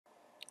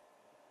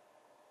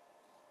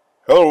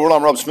Hello, everyone.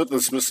 I'm Rob Smith, the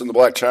Smiths in the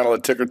Black Channel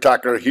at Ticker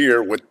Tacker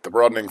here with the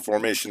broadening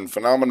formation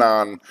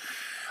phenomenon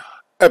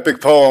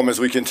epic poem as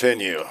we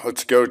continue.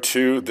 Let's go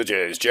to the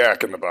Jays.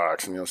 Jack in the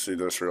box, and you'll see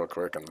this real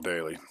quick on the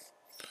daily.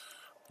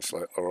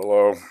 Slight lower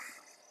low.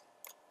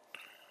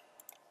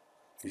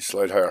 He's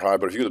slight higher high,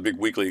 but if you go to the big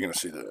weekly, you're going to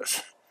see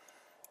this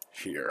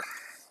here.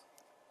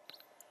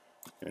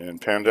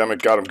 And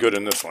Pandemic got him good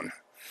in this one.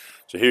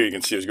 So here you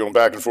can see it's going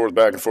back and forth,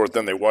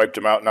 then they wiped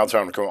him out. Now it's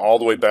time to come all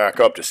the way back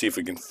up to see if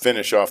we can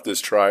finish off this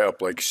try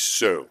up like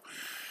so.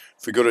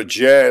 If we go to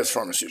Jazz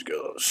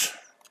Pharmaceuticals,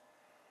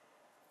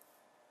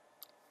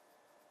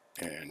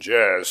 and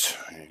Jazz,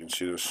 you can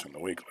see this in the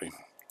weekly.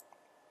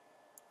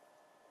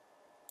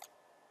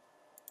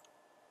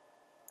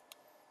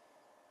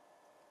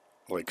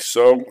 Like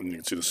so, and you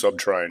can see the sub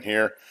try in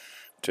here.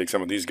 Take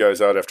some of these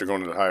guys out after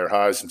going to the higher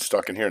highs and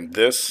stuck in here, and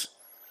this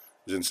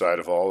is inside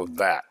of all of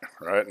that,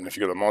 right? And if you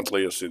go to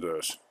monthly, you'll see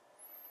this.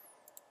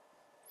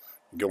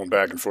 Going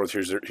back and forth,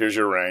 here's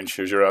your range,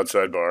 here's your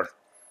outside bar.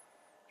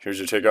 Here's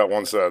your take out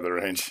one side of the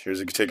range, here's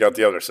your take out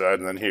the other side,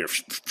 and then here,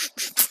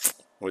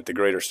 with the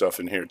greater stuff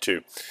in here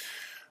too.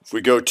 If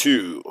we go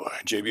to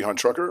JB Hunt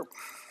Trucker,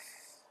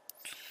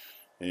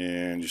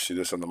 and you see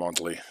this on the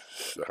monthly,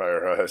 the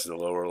higher highs, the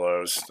lower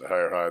lows, the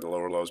higher high, the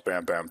lower lows,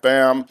 bam, bam,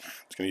 bam.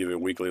 It's going to give you a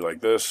weekly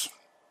like this.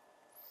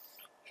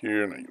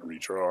 Here, and then you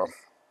redraw.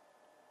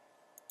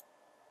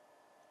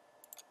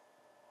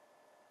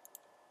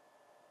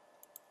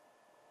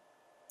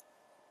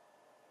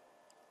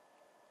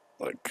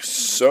 Like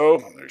so.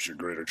 There's your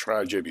greater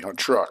try, JB Hunt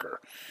Trucker.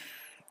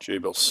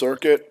 J-Bill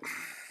Circuit.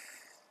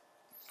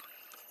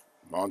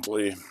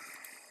 Monthly.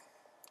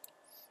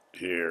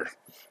 Here.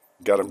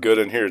 Got him good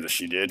in here, that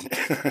she did.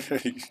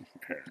 You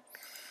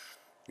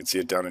can see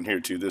it down in here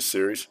too, this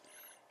series.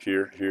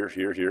 Here.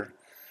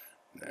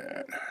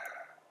 And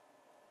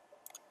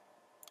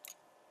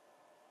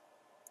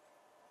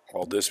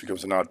all this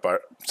becomes an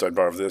outside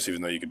bar of this,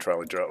 even though you can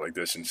probably draw it like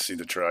this and see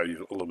the try a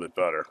little bit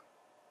better.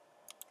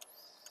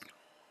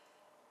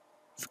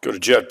 Go to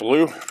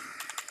JetBlue,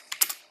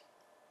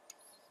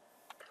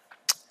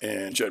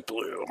 and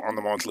JetBlue on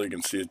the monthly, you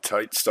can see the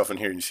tight stuff in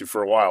here. You see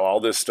for a while all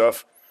this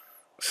stuff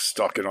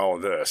stuck in all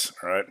of this,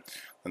 all right?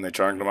 Then they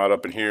turned them out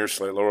up in here,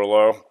 slight lower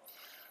low,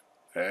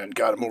 and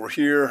got them over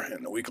here,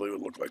 and the weekly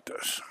would look like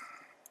this.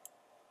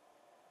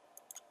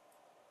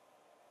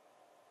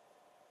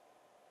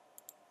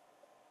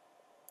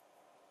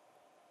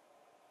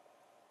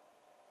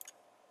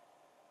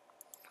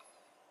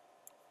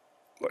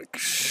 Like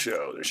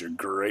so. There's your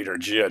greater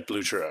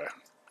JetBlue try.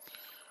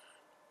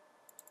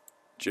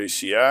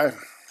 JCI.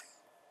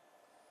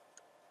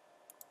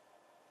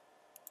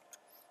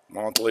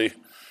 Monthly.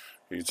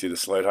 You can see the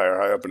slight higher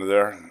high up into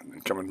there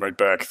and coming right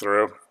back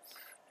through.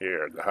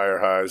 Here, the higher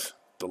highs,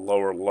 the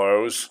lower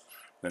lows.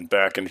 Then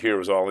back in here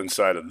was all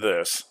inside of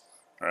this.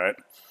 Alright?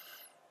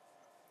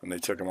 And they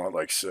took them out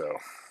like so.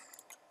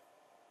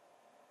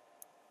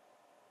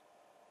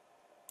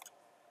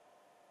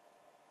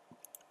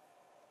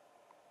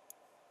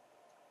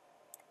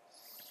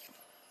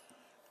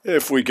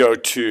 If we go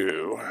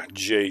to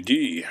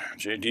JD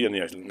in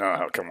the,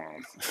 no, come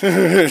on.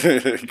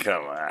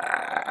 Come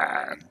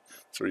on.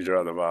 Let's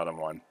redraw the bottom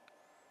one.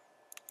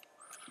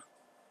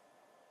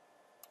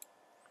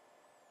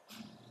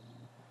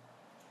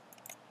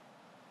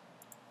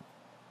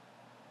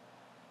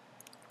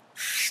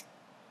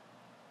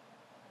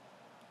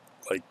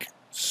 Like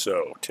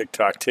so.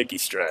 Tick-tock, ticky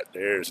strat.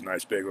 There's a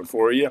nice big one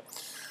for you.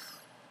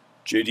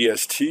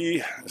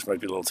 JDST, this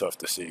might be a little tough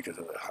to see because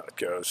of how it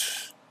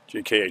goes.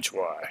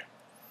 JKHY.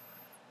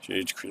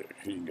 You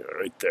can go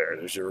right there.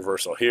 There's your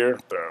reversal here.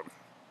 Boom.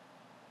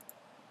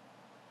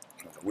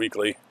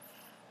 Weekly.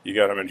 You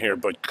got them in here,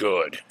 but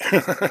good.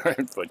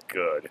 But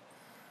good.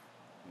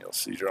 You'll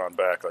see drawn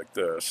back like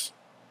this.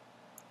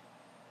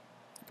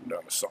 Come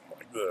down to something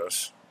like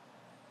this.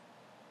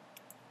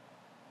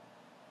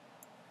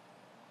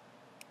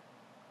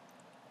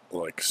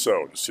 Like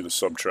so. You see the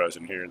sub tries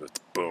in here. That's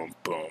boom,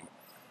 boom,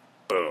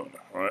 boom.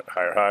 All right.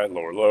 Higher high,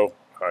 lower low,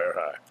 higher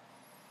high.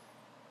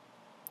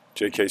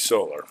 JK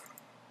Solar.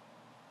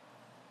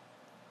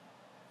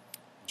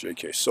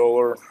 JK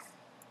Solar.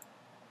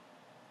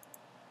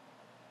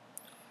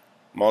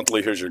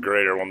 Monthly, here's your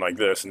greater one like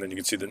this, and then you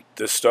can see that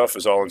this stuff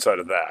is all inside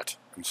of that.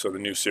 And so the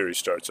new series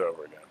starts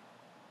over again.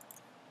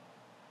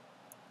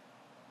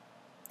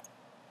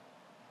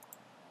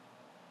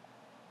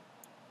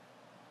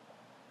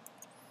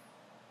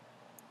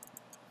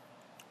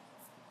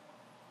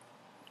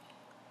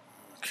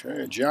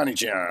 Okay, Johnny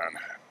John.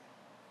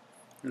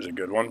 Here's a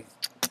good one.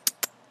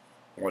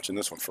 I'm watching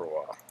this one for a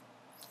while.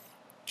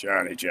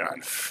 Johnny John.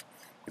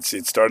 You can see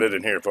it started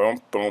in here.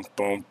 Boom, boom,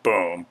 boom,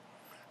 boom.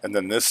 And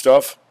then this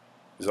stuff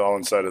is all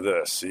inside of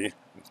this. See? It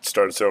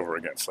starts over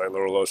again. Slight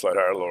lower low, slight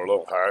higher, lower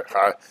low, high,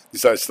 high.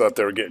 These guys thought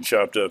they were getting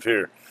chopped up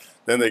here.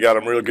 Then they got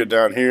them real good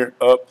down here.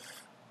 Up.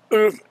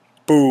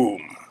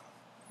 Boom.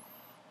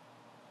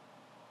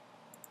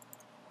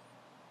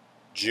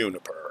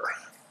 Juniper.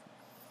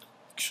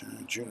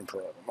 Okay, Juniper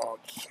on the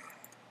month.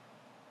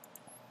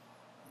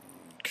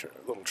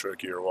 a little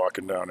trickier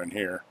walking down in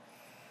here.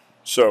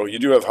 So you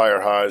do have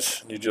higher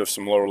highs, you do have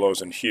some lower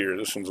lows in here.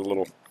 This one's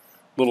a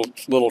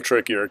little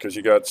trickier because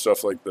you got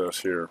stuff like this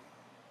here.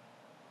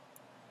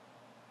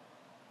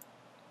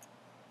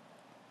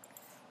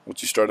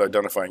 Once you start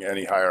identifying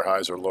any higher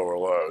highs or lower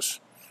lows,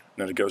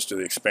 and then it goes to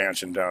the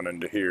expansion down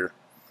into here.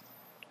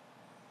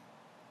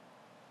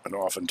 And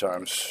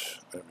oftentimes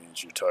that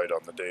means you're tight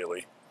on the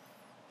daily.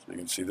 So you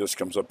can see this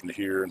comes up into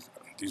here, and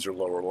these are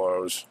lower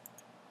lows.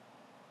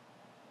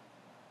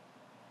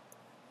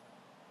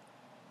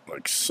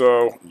 Like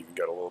so. You can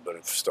get a little bit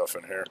of stuff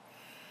in here.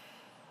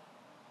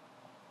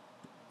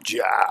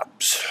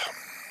 Jobs.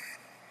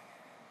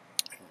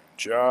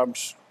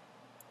 Jobs.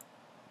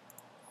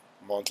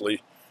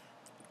 Monthly.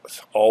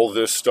 All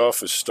this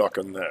stuff is stuck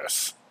in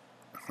this.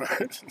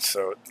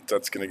 So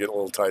that's going to get a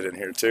little tight in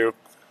here too.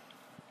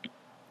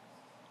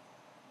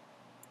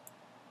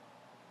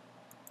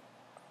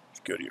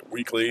 Go to your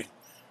weekly.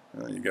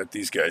 You got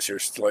these guys here,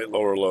 slight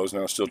lower lows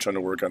now, still trying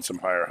to work on some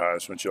higher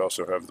highs, but you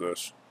also have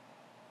this.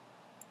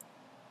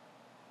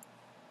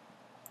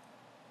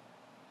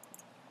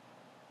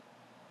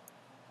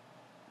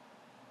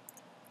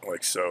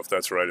 Like so, if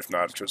that's right. If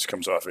not, it just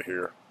comes off of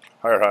here.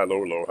 Higher high,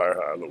 lower low, higher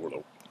high, lower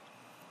low.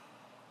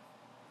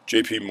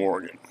 JP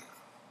Morgan.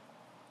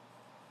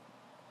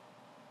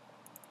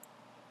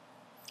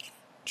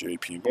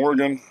 JP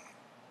Morgan.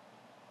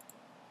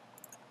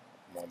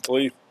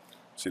 Monthly.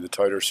 See the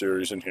tighter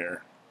series in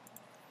here.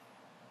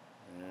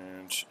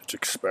 And it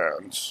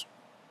expands.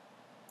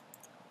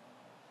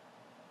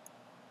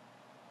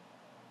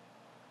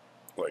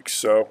 Like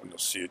so. And you'll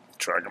see it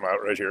drag them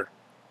out right here.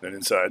 Then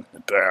inside,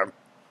 and bam.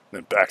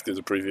 Then back through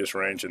the previous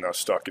range, and now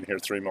stuck in here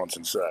 3 months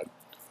inside.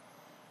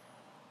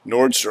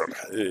 Nordstrom.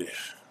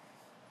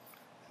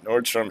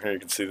 Nordstrom here, you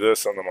can see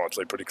this on the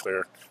monthly pretty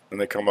clear. Then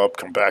they come up,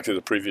 come back to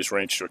the previous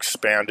range to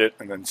expand it,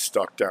 and then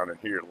stuck down in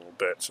here a little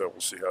bit. So we'll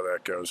see how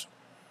that goes.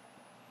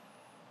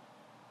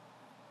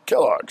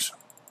 Kellogg's.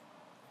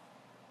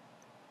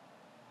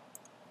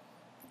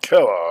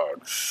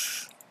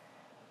 Kellogg's.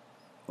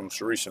 Most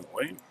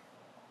recently.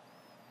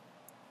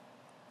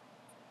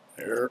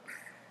 There.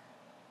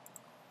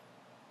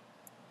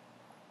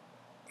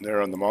 There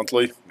on the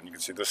monthly, and you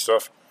can see this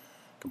stuff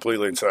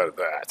completely inside of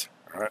that.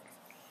 All right,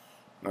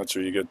 that's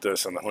where you get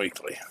this on the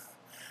weekly.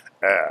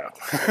 Ow.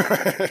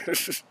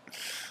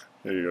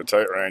 There you go,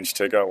 tight range.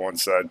 Take out one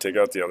side, take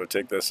out the other,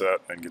 take this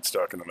out, and get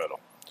stuck in the middle.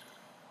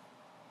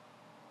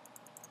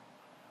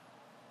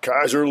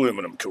 Kaiser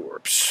Aluminum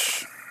Corp.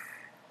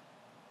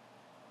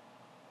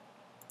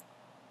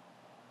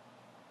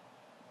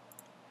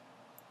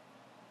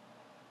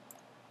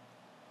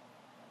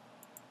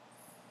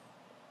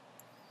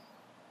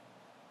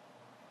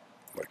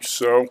 Like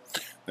so.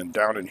 Then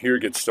down in here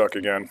gets stuck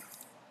again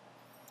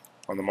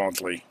on the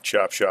monthly.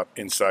 Chop shop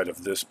inside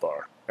of this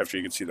bar. After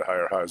you can see the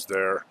higher highs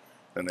there,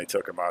 then they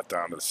took them out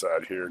down to the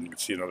side here, and you can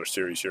see another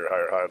series here,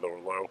 higher high, lower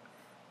low.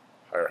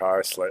 Higher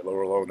high, slight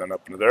lower low, and then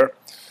up into there.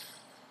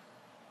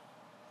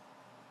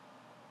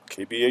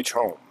 KBH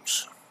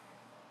Homes.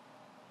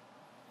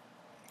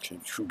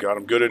 Who got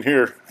them good in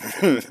here?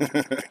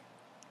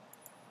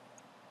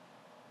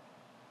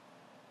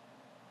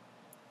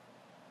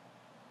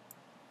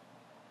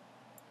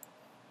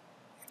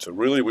 So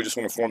really, we just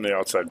want to form the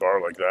outside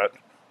bar like that,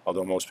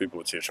 although most people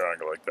would see a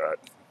triangle like that.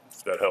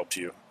 If that helped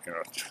you, you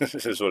know,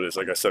 this is what it is.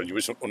 Like I said, you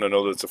just want to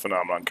know that it's a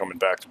phenomenon coming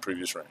back to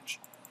previous range.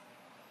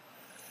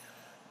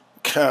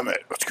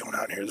 Comet, what's going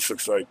on here? This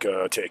looks like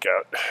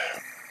takeout.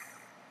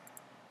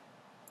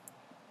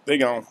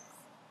 Big on.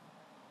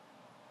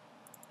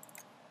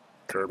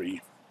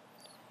 Kirby.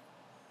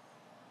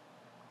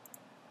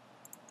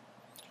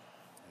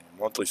 And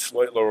monthly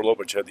slight lower low,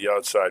 but you had the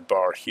outside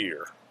bar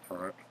here. All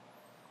right.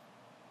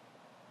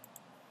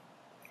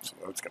 So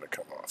that's going to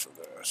come off of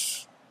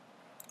this.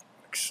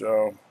 Like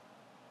so.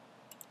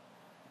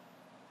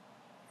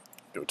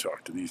 Go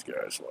talk to these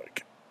guys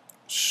like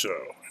so.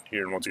 And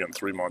here, once again,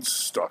 3 months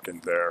stuck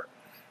in there.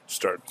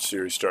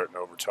 Series starting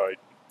over tight.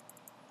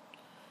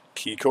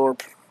 Key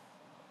Corp.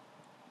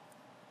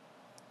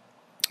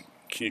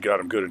 Key got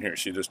them good in here.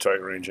 See this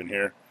tight range in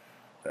here?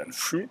 And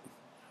shoot.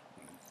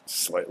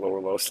 Slight lower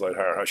low, slight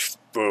higher high.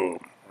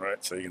 Boom.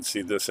 Right? So you can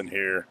see this in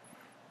here,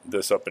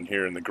 this up in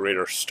here, and the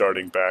greater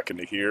starting back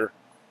into here,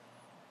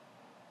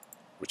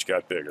 which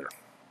got bigger.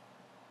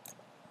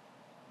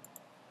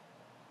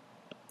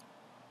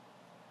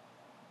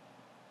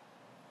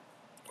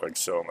 Like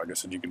so. And like I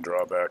said, you can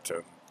draw back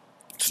to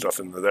stuff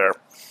into there.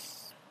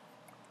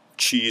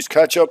 Cheese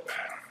ketchup.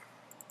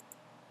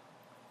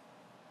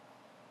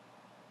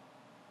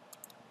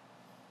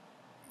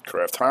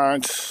 Kraft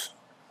Heinz.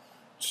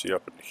 See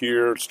up in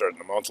here, starting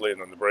the monthly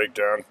and then the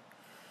breakdown.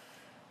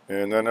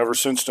 And then ever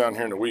since down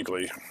here in the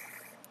weekly, you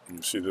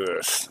can see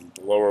this.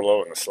 The lower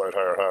low and the slight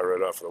higher high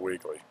right off of the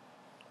weekly.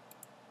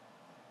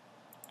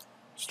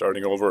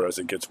 Starting over as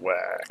it gets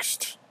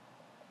waxed.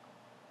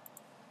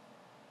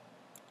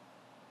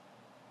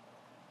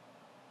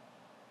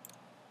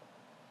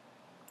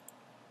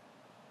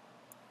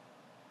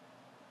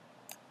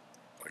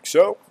 Like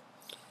so.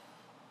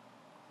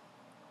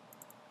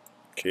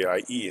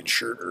 KIE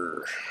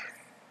insurer.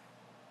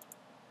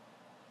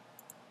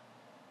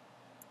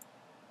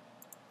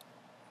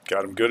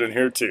 Got him good in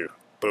here too.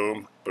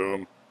 Boom,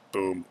 boom,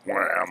 boom,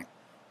 wham.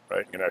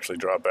 Right, you can actually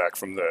draw back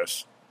from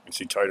this. You can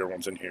see tighter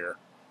ones in here.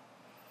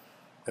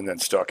 And then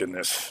stuck in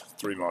this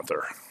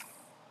 3-monther.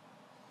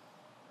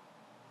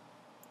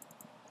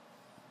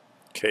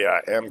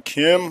 KIM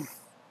Kim.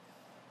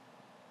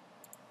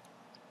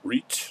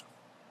 REIT.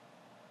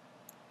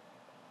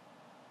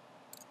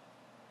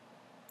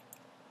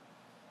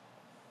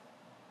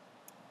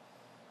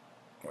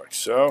 Like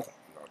so.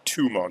 Now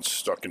 2 months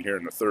stuck in here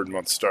and the 3rd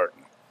month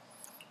starting.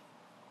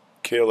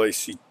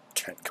 KLAC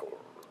 10 Corp.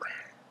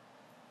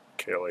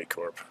 KLA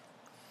Corp.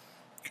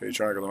 Okay,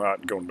 triangle them out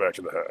and going back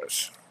to the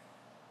highs.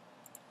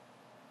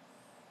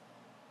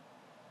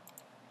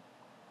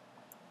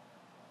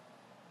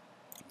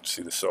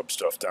 See the sub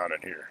stuff down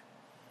in here.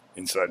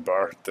 Inside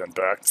bar, then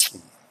back.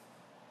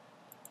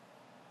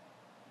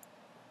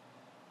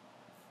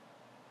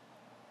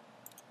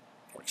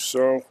 Like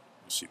so. You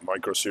see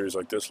micro series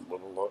like this, a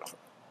little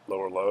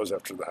lower lows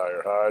after the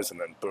higher highs, and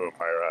then boom,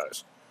 higher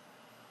highs.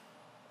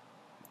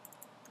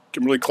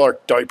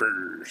 Kimberly-Clark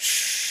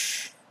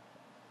diapers.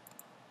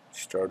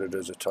 Started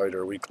as a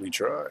tighter weekly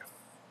try.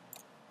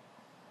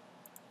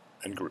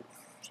 And grew.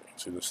 So you can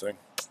see this thing?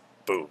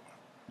 Boom.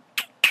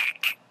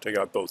 Take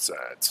out both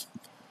sides.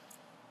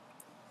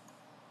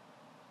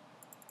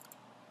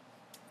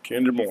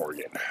 Kinder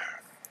Morgan.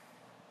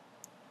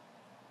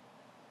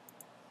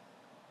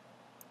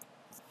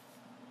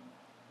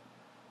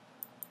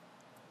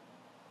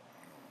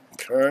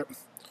 Okay.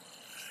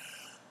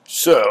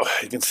 So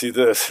you can see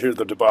this. Here's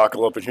the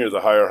debacle up in here,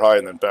 the higher high,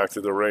 and then back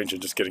through the range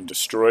and just getting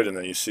destroyed. And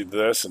then you see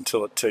this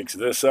until it takes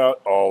this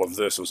out. All of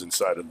this was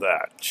inside of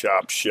that.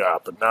 Chop,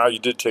 chop. And now you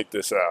did take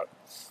this out.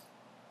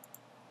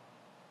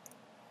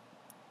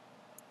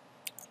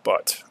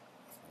 But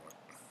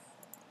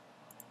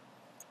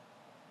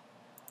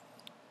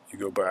you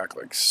go back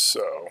like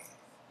so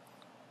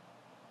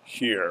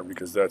here,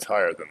 because that's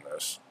higher than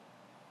this.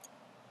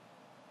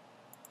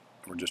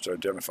 We're just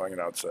identifying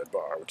an outside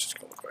bar, which is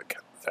going to look like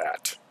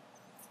that.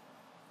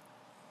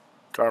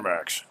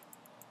 Carmax.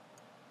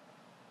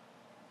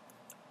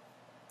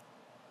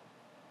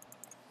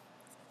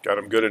 Got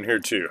them good in here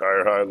too.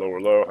 Higher high, lower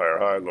low, higher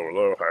high, lower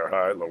low, higher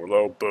high, lower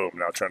low. Boom.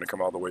 Now trying to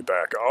come all the way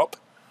back up.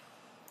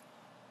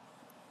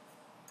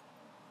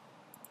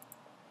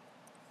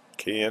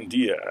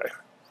 KNDI.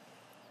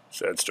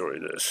 Sad story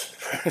this.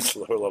 It's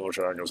lower level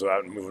triangles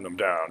out and moving them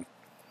down.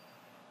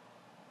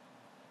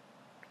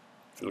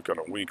 If you look on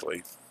a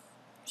weekly,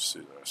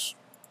 see this.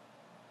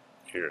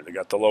 Here, they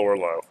got the lower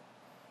low,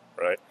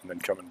 right? And then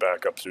coming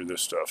back up through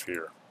this stuff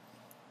here.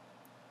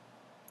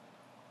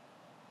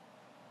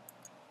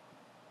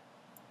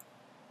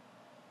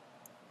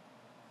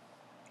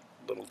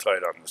 A little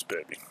tight on this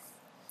baby.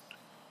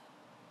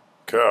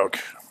 Coke.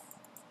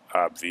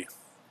 Obvi.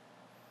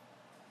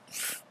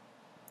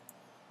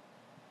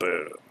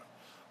 Boom.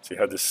 So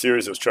you had this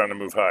series that was trying to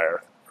move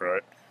higher,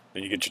 right?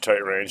 Then you get your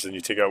tight range, then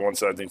you take out one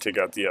side, then you take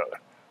out the other.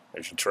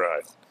 You should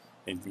try.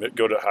 You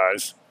go to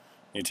highs,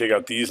 you take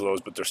out these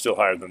lows, but they're still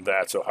higher than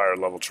that, so higher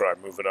level try,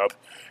 move it up.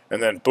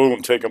 And then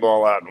boom, take them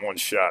all out in one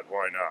shot.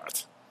 Why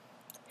not?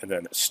 And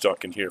then it's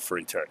stuck in here for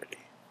eternity.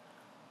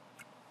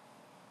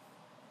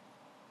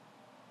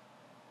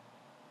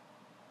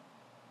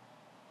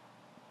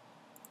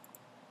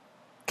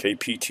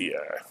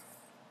 KPTI.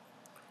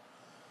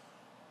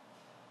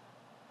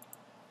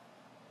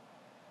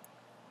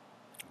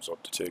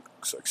 Up to take,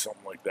 looks like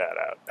something like that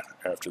out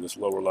after this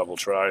lower level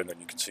try, and then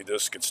you can see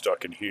this get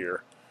stuck in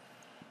here,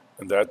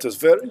 and that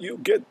is where you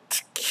get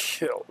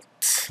killed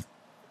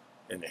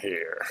in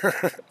here.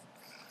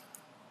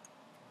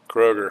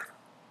 Kroger.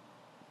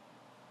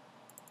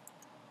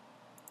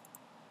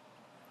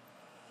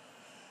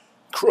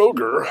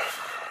 Kroger,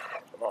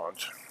 come on,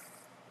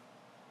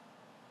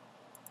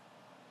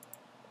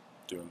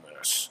 doing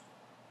this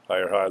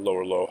higher high,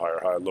 lower low,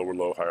 higher high, lower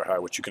low, higher high,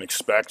 which you can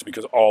expect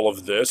because all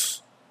of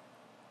this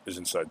is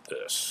inside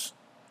this.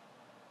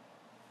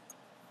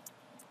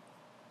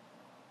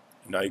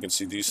 Now you can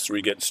see these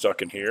three getting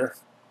stuck in here,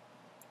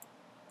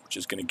 which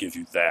is going to give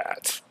you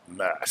that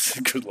mess.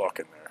 Good luck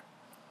in there.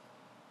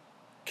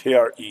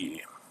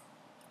 KRE.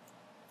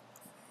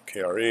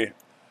 KRE,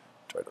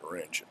 try to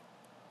arrange it.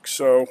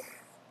 So,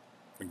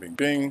 bing, bing,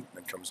 bing,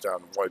 then comes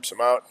down and wipes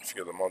them out. If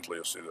you go to the monthly,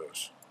 you'll see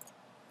those.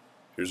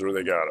 Here's where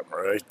they got them,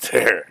 right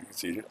there. You can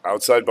see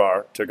outside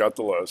bar, took out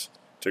the lows,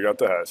 took out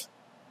the highs.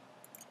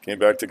 Came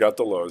back to got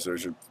the lows.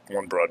 There's your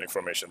one broadening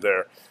formation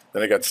there.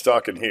 Then they got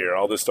stuck in here.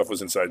 All this stuff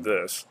was inside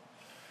this.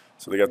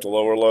 So they got the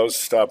lower lows,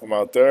 stop them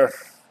out there.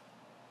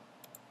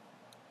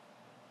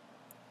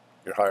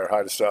 Your higher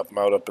high to stop them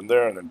out up in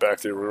there, and then back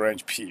to the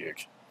range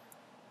peak.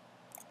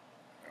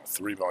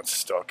 3 months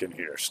stuck in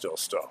here, still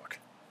stuck.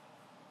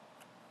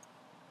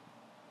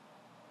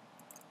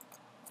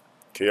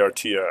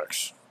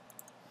 KRTX.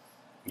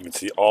 You can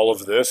see all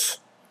of this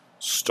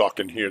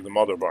stuck in here, the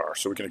mother bar.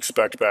 So we can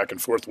expect back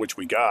and forth, which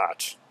we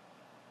got.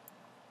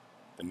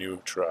 The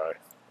new try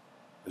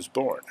is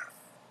born.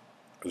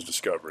 as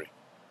Discovery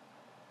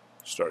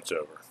starts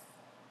over.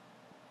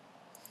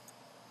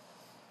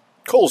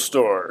 Coal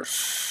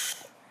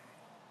stores.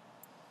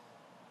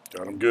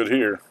 Got them good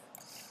here.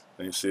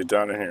 Then you see it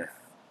down in here.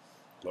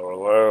 Lower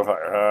low,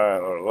 higher high,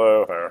 lower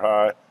low, higher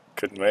high.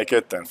 Couldn't make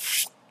it, then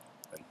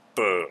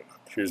boom.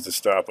 Here's to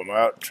stop them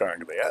out.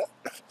 Triangle out.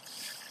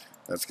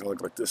 That's going to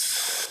look like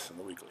this in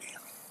the weekly.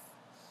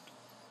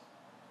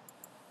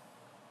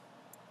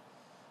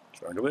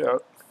 Triangle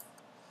out.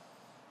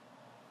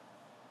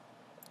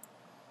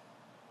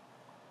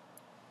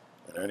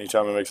 And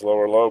anytime it makes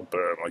lower low,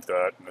 boom, like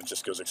that. And it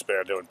just goes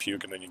expando and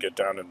puke, and then you get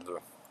down into the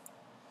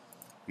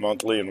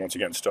monthly, and once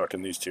again stuck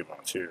in these 2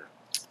 months here.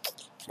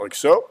 Like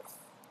so.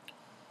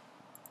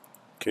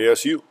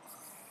 KSU.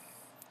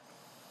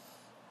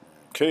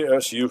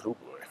 KSU, oh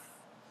boy.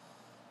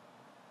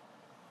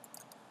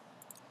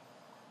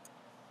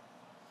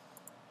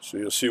 So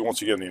you'll see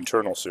once again the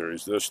internal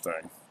series, this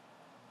thing.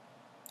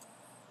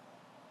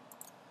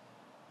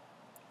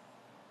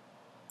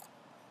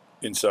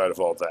 Inside of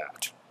all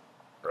that,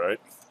 right?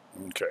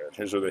 Okay,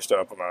 here's where they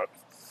stop them out.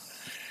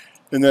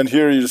 And then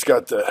here you just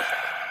got the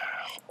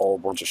whole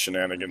bunch of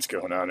shenanigans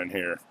going on in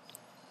here.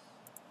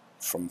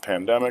 From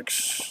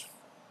pandemics.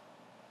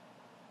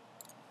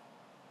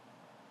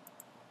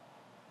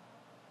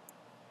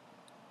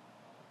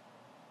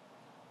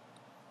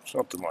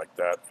 Something like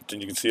that. But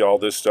then you can see all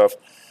this stuff.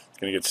 It's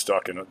going to get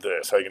stuck in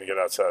this. How are you going to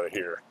get outside of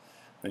here?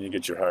 Then you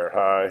get your higher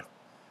high.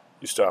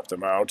 You stop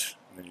them out.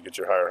 And then you get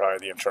your higher high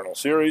of the internal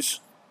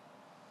series.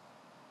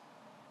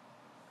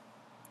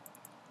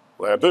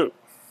 Laboo.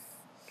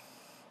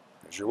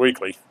 Here's your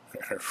weekly.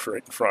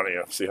 Right in front of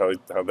you. See how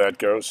that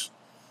goes?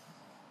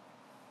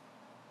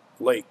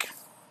 Lake.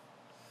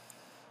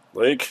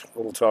 Lake, a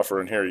little tougher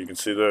in here. You can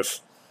see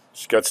this.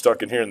 Just got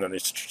stuck in here, and then they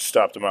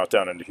stopped them out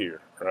down into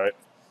here, right?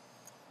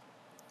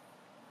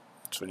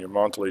 So when your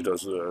monthly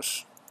does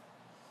this,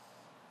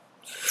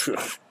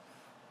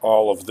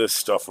 all of this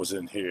stuff was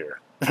in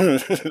here.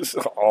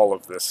 All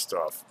of this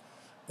stuff.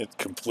 It's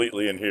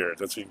completely in here.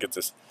 That's when you get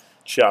this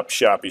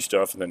choppy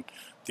stuff, and then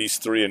these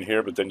three in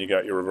here, but then you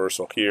got your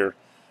reversal here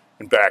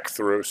and back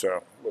through,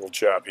 so a little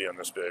choppy on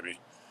this baby.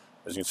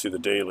 As you can see, the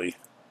daily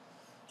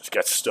just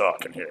got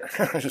stuck in here.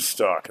 Just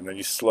stuck, and then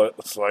you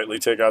slightly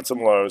take out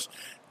some lows,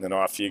 and then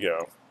off you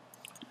go.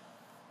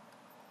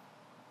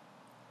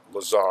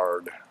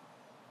 Lazard.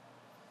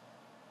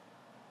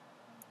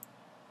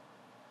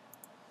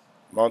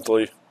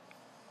 Monthly.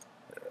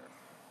 There.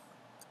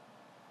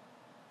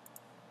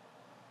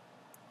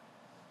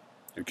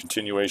 Your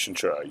continuation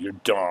try, your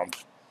dump,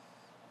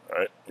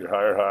 right? Your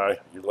higher high,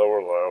 your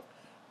lower low.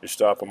 You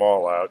stop them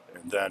all out,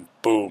 and then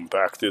boom,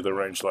 back through the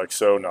range like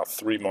so. Now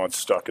 3 months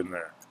stuck in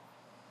there.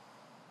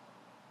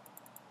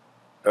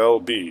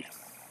 LB.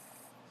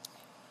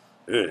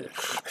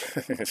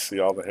 See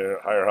all the hair,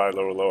 higher high,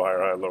 lower low, higher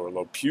high, lower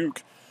low,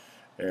 puke.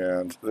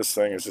 And this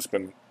thing has just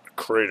been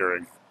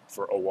cratering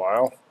for a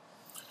while.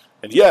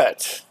 And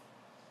yet,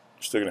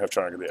 you're still going to have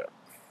triangle out.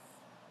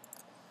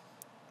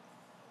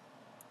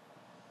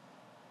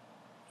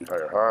 Your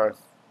higher high,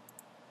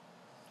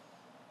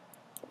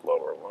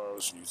 lower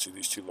lows, and you can see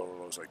these two lower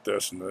lows like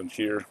this, and then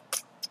here,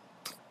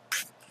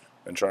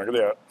 and triangle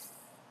out.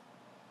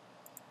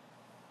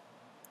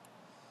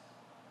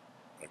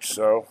 Like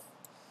so.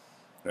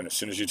 And as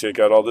soon as you take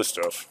out all this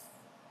stuff,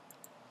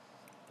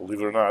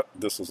 believe it or not,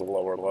 this is a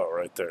lower low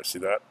right there. See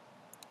that?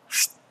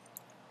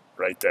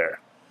 Right there.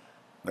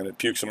 Then it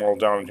pukes them all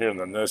down in here, and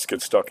then this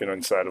gets stuck in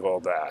inside of all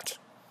that.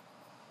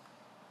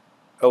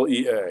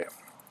 LEA.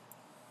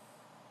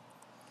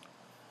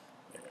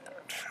 And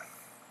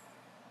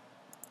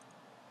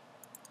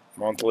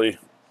monthly.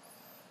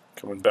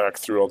 Coming back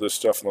through all this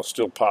stuff, and they'll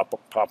still pop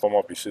them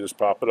up. You see this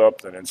pop it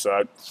up, then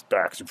inside,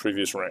 back to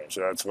previous range.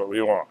 That's what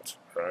we want,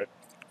 right?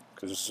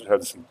 Because this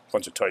has a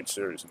bunch of tight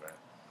series in there.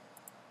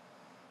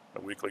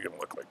 The weekly going to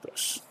look like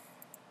this.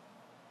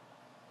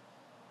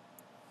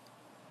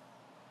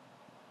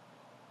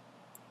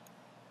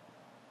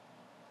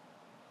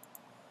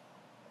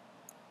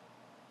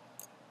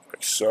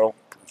 Like so.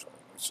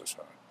 What's this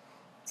high?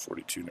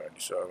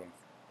 42.97.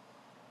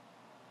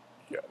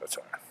 Yeah, that's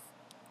higher.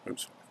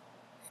 Oops.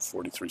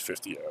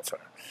 43.50. Yeah, that's higher.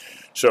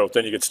 So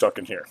then you get stuck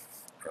in here,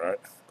 all right?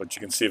 But you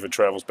can see if it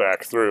travels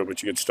back through,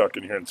 but you get stuck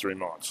in here in 3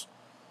 months.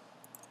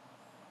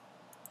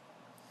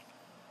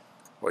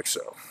 Like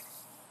so.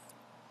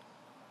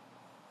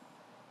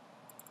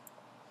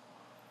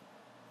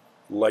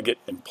 Leggett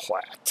and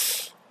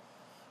Platt.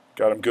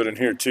 Got them good in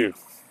here too.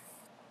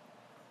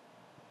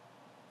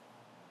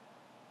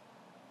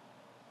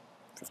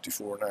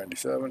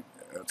 54.97. Yeah,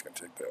 that's going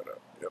to take that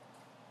up. Yep.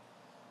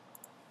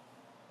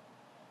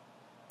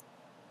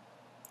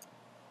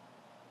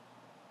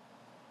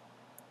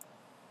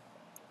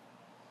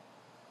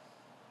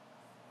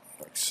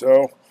 Like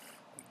so.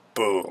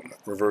 Boom.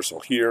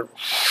 Reversal here.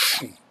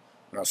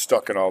 Now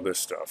stuck in all this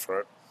stuff,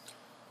 right?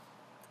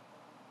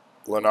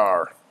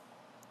 Lennar.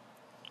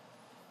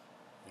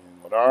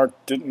 And Lennar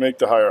didn't make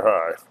the higher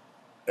high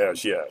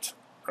as yet,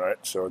 right?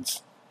 So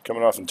it's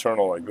coming off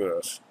internal like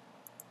this.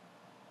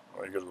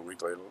 When you go to the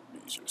weekly, it'll be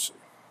easier to see.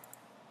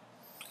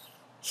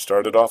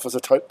 Started off as a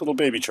tight little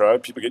baby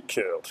tribe. People get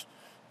killed.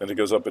 Then it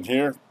goes up in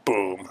here.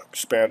 Boom.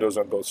 Expandos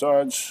on both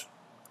sides.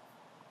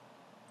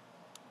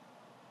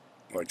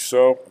 Like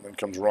so. And then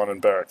comes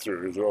running back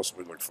through. Here's what else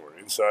we look for.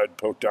 Inside,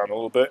 poke down a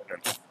little bit,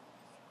 and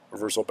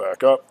reversal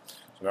back up.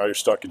 So now you're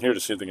stuck in here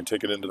to see if they can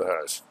take it into the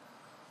highs.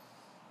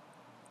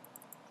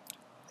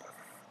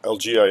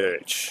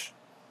 LGIH.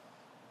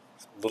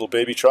 Little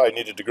baby try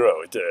needed to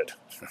grow. It did.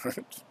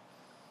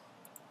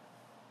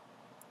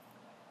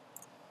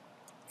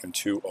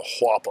 Into a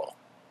whopper.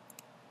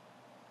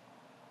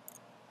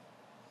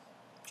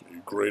 So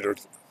greater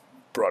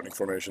broadening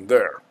formation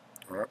there.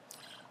 All right.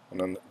 And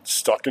then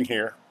stuck in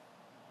here,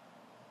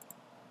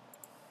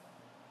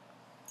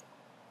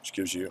 which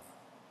gives you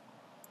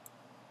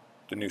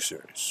the new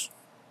series.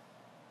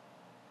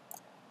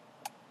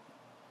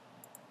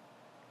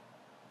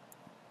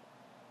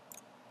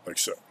 Like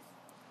so.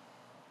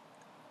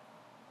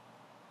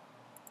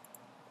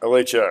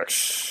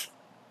 LHX,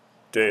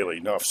 daily,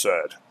 enough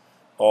said.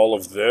 All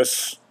of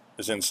this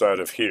is inside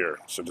of here,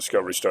 so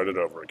discovery started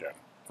over again,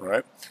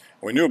 right?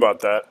 We knew about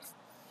that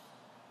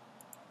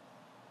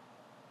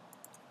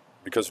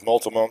because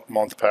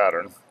multi-month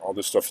pattern, all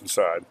this stuff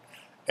inside,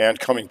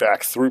 and coming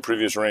back through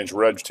previous range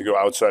red to go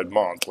outside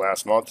month,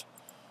 last month,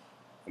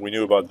 we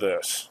knew about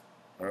this.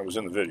 It was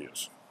in the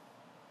videos.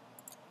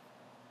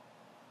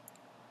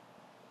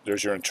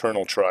 There's your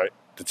internal try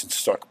that's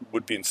stuck,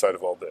 would be inside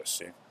of all this,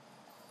 see?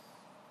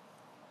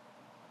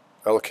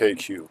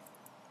 LKQ.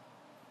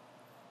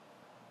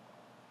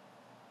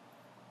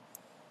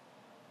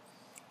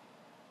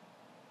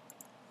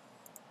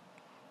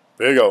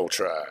 Big old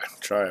try.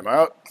 Try him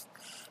out.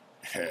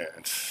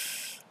 And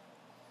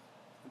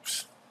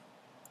oops.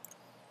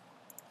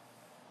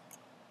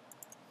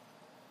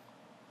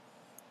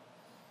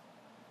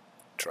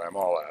 Try them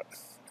all out.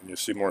 And you'll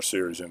see more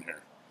series in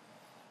here.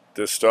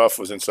 This stuff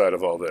was inside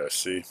of all this,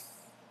 see?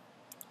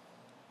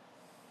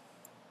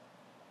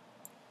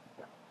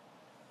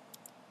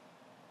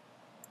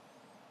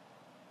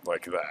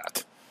 Like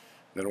that.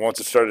 And then once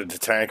it started to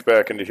tank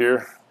back into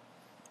here,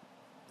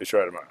 they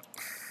tried them out.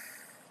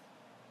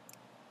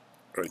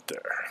 Right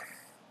there.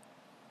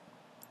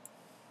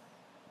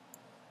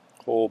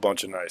 Whole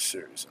bunch of nice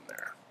series in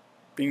there.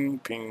 Bing,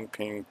 ping,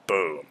 ping,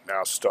 boom.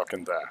 Now stuck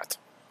in that.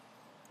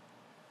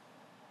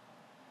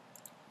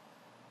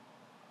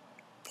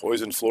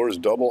 Poison floors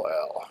double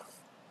L.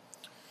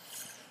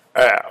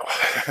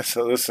 Ow.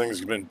 So this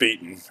thing's been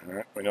beaten. All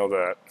right, we know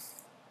that.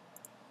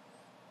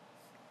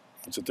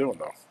 What's it doing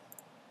though?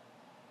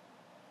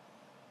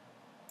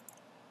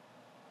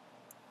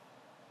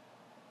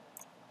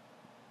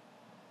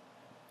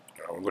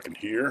 Now we're looking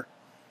here.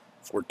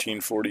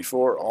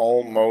 1444,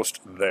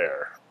 almost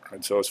there.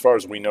 And so as far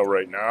as we know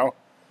right now,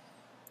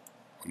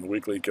 on the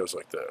weekly it goes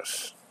like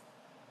this.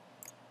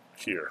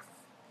 Here.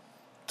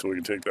 So we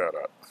can take that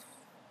up.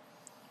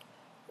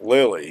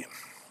 Lily.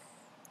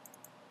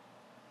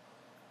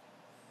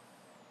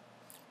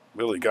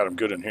 Lily got him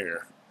good in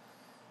here.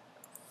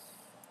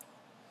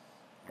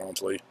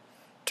 Monthly.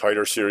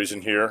 Tighter series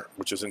in here,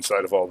 which is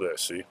inside of all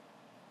this, see?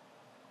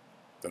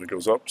 Then it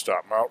goes up,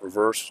 stop them out,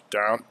 reverse,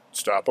 down,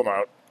 stop them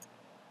out.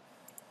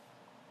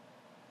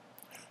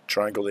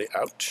 Triangle they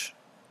out.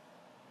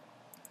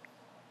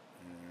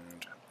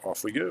 And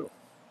off we go.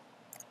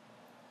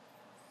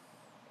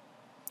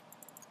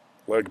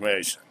 Leg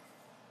Mason.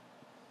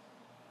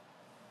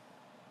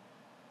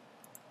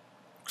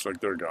 Looks like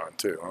they're gone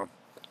too, huh?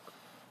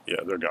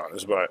 Yeah, they're gone.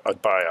 This is a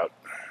buyout.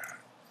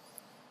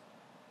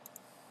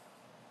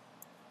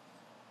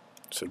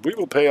 Said we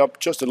will pay up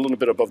just a little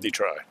bit above the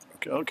try.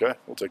 Okay,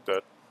 we'll take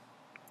that.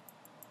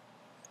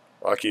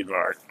 Lockheed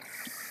Martin.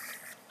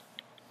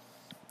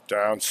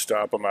 Down,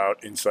 stop them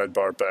out, inside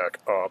bar back,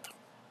 up.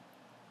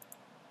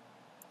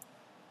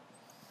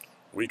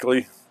 Weekly,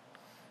 you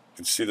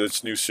can see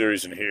this new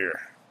series in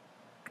here,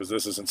 because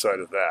this is inside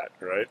of that,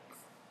 right?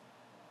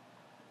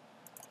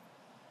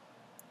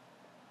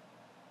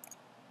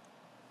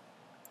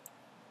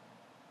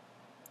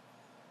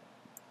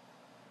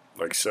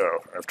 Like so,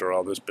 after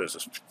all this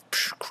business,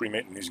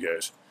 cremating these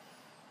guys.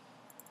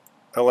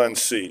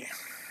 LNC.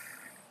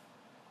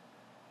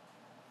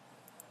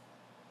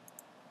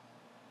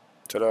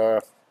 Ta-da.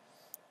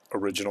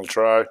 Original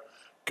try.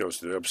 Goes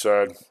to the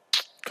upside.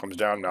 Comes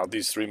down. Now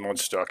these 3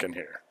 months stuck in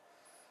here.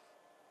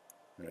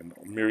 And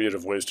a myriad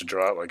of ways to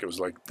draw it. Like it was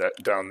like that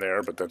down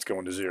there, but that's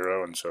going to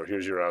 0. And so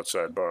here's your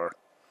outside bar.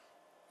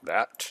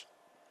 That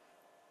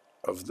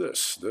of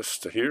this. This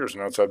to here is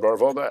an outside bar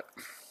of all that.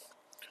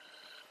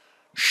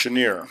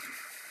 Chenier.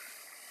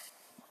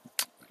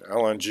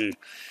 LNG.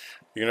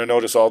 You're going to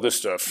notice all this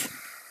stuff.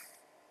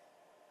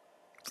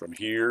 From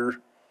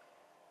here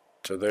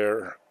to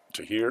there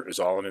to here is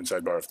all an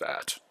inside bar of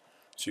that.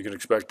 So you can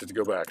expect it to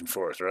go back and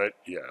forth, right?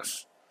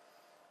 Yes.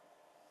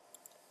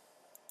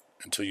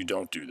 Until you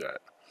don't do that.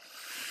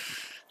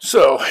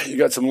 So you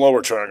got some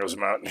lower triangles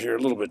out in here, a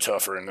little bit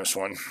tougher in this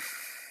one.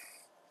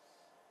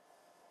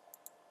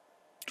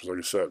 Just like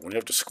I said, when you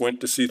have to squint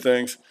to see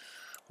things,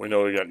 we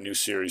know we got new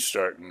series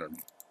starting or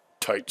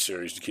tight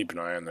series to keep an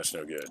eye on. That's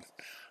no good.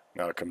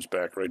 Now it comes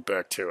back right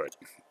back to it.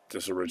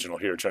 This original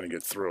here, trying to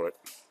get through it.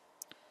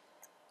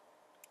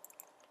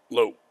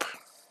 Lope.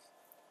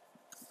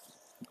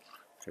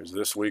 Here's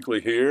this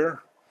weekly here.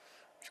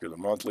 If you go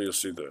to the monthly, you'll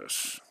see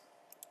this.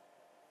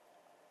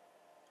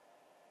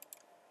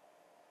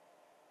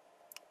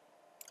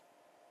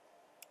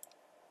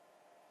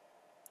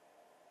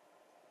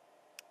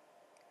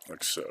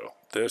 Like so.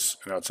 This,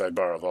 an outside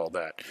bar of all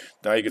that.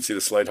 Now you can see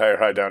the slight higher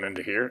high down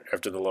into here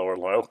after the lower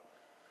low.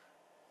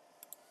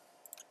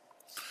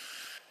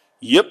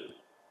 Yep.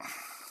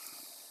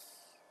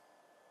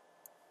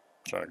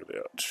 Trying to get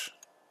the edge.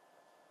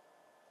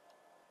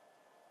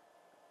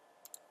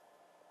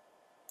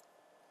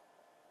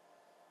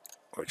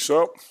 Like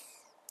so.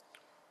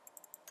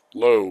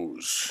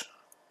 Lows.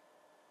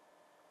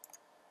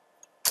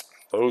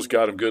 Lows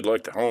got them good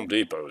like the Home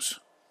Depots.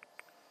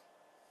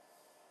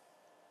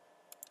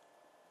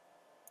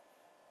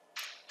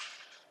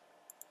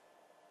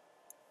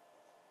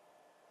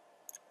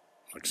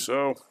 Like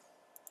so.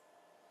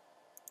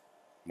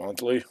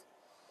 Monthly.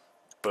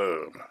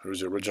 Boom. Here's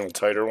the original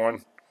tighter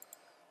one.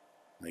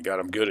 They got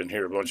them good in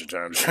here a bunch of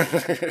times.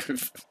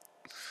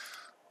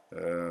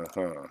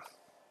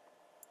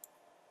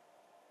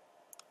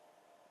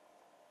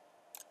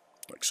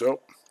 Like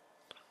so.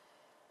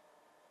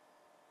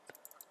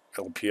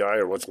 LPI,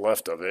 or what's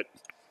left of it.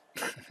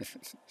 You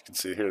can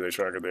see here they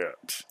track of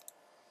that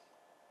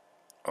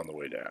on the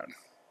way down.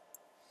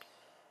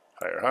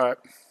 Higher high.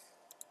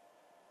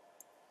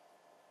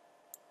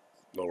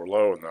 Lower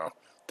low. Now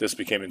this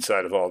became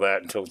inside of all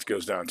that until it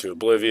goes down to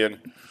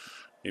oblivion,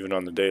 even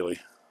on the daily.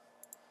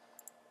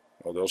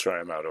 Well, they'll try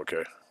them out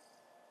okay.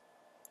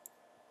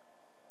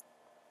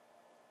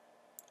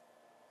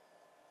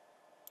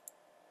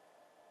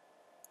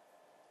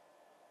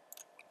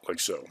 Like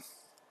so.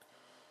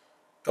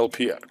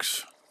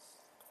 LPX.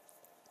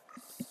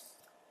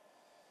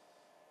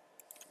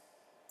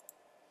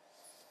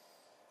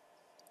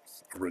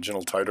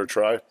 Original tighter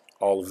try.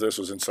 All of this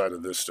was inside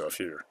of this stuff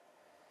here.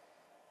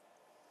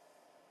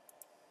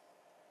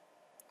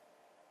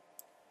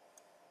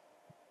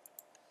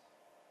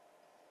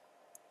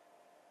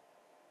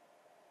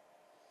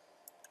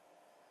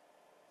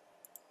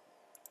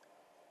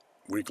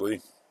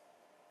 Weekly.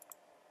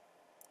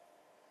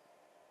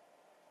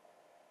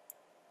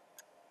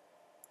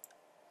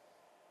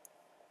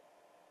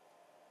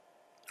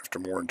 After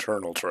more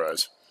internal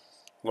tries.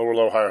 Lower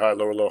low, higher high,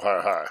 lower low,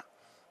 higher high.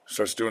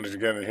 Starts doing it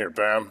again in here.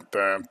 Bam,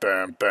 bam,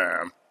 bam,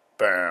 bam,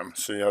 bam.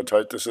 See how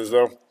tight this is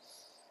though?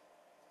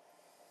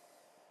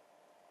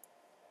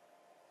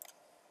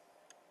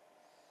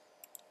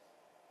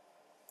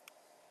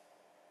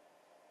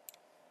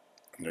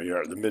 And there you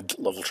are, the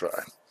mid-level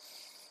try.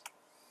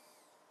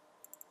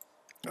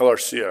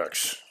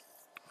 LRCX.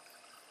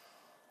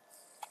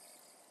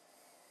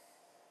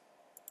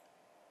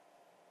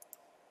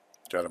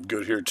 Got them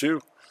good here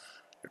too.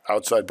 Your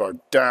outside bar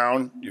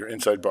down, your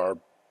inside bar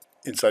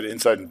inside,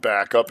 and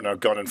back up, now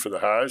gunning for the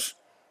highs,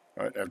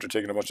 right, after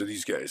taking a bunch of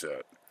these guys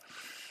out.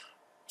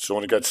 So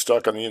when it got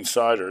stuck on the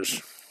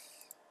insiders,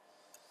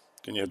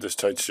 then you have this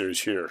tight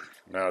series here.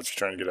 Now it's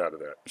trying to get out of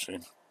that, see?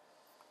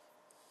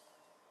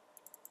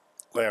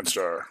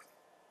 Landstar.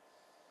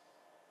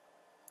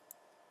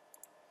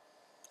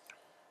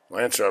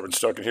 Landstar have been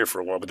stuck in here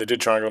for a while, but they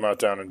did triangle them out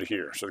down into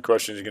here. So the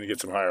question is, you're going to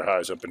get some higher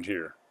highs up in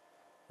here,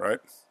 right?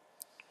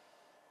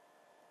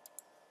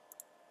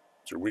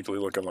 So your weekly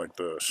looking like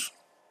this.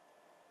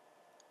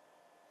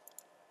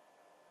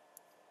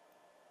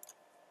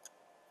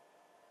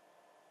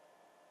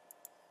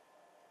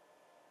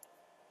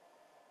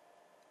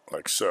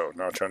 Like so.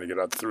 Now trying to get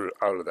out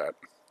of that.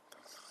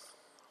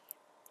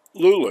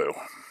 Lulu.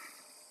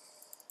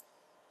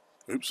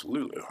 Oops,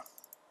 Lulu.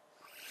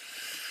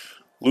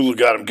 Lulu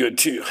got him good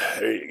too.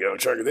 There you go.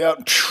 Check it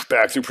out.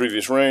 Back through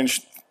previous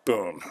range.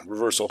 Boom.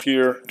 Reversal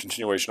here.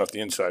 Continuation off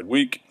the inside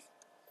weak.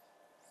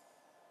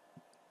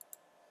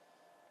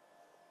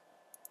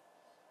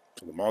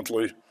 To the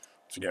monthly.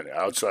 It's again the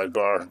outside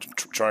bar.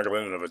 Triangle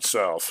in and of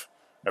itself.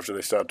 After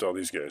they stopped all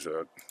these guys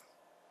out.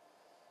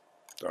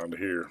 Down to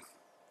here.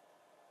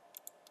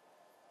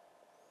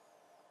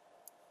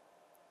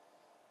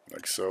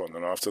 Like so. And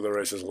then off to the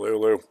races.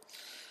 Lulu.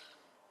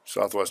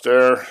 Southwest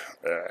Air.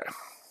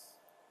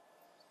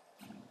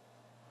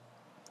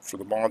 For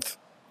the month,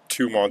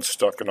 2 months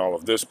stuck in all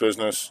of this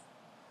business.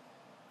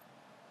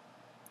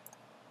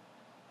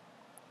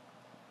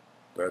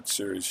 That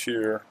series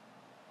here.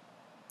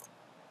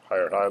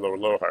 Higher high, lower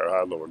low, higher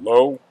high, lower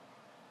low.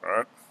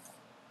 Alright.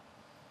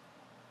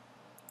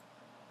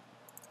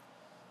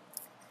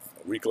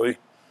 Weekly.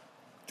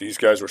 These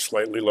guys were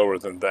slightly lower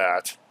than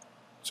that.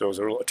 So it was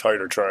a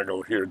tighter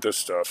triangle here, this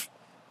stuff.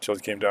 Until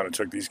it came down and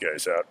took these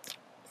guys out.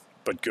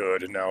 But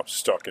good, and now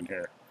stuck in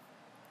here.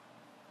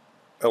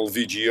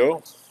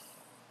 LVGO.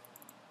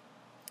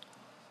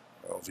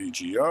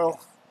 LVGO.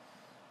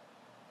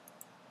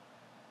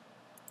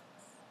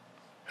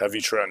 Heavy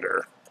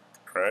trender.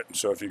 Right?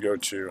 So if you go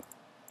to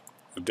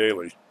the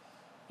daily,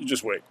 you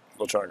just wait.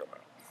 They'll triangle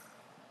out.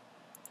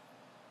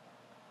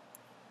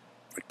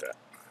 like that.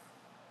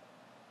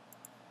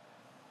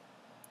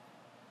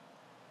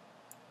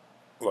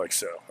 Like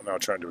so. I'm now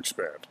trying to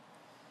expand.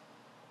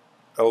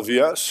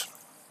 LVS.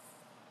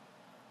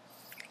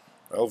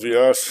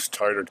 LVS,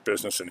 tighter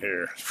business in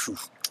here. Whew.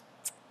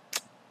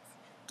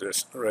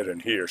 This right in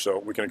here. So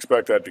we can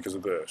expect that because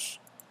of this.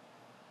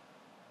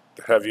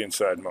 The heavy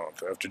inside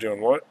month. After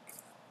doing what?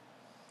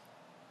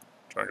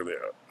 Triangle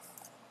out.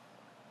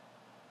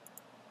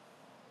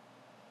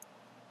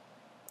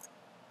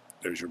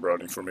 There's your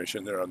broadening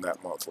formation there on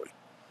that monthly.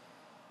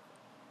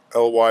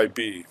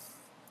 LYB.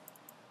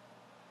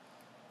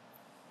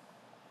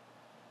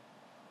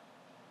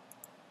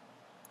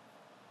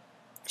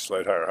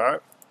 Slight higher high.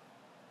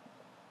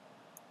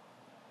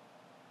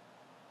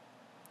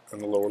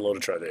 And the lower low to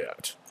try the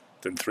out.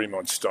 Then 3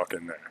 months stuck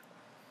in there.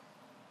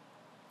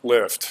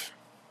 Lift.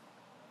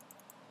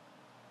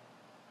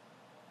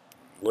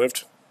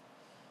 Lift.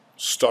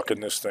 Stuck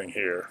in this thing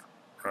here.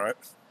 Alright?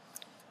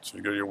 So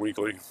you go to your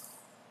weekly.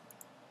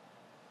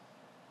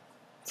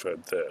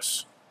 Fed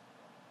this.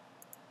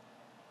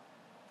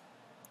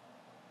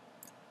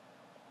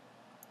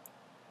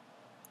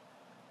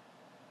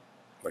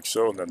 Like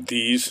so, and then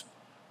these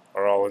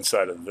are all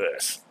inside of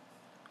this.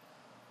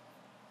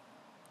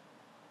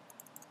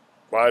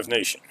 Live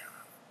Nation.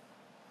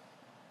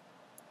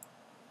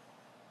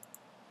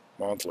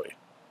 Monthly.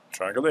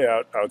 Triangle the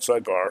out,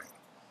 outside bar.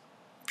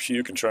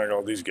 You can triangle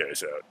all these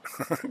guys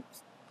out.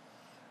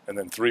 And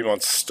then 3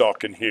 months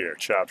stuck in here.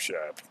 Chop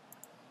shop.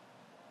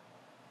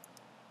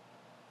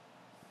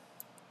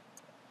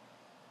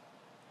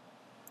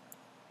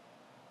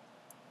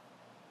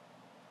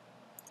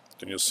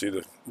 Then you'll see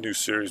the new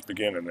series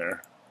begin in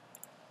there.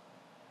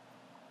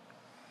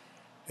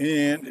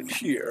 And in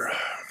here.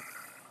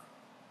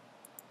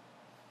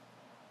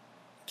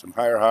 Some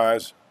higher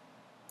highs.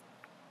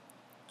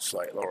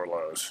 Slight lower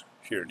lows.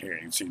 Here and here.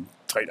 You can see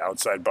tight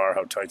outside bar,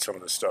 how tight some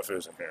of this stuff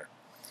is in here.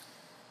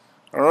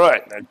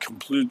 Alright, that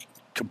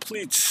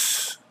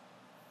completes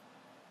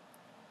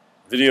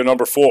video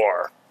number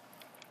 4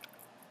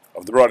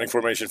 of the broadening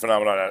formation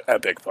phenomenon at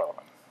Epic Pond.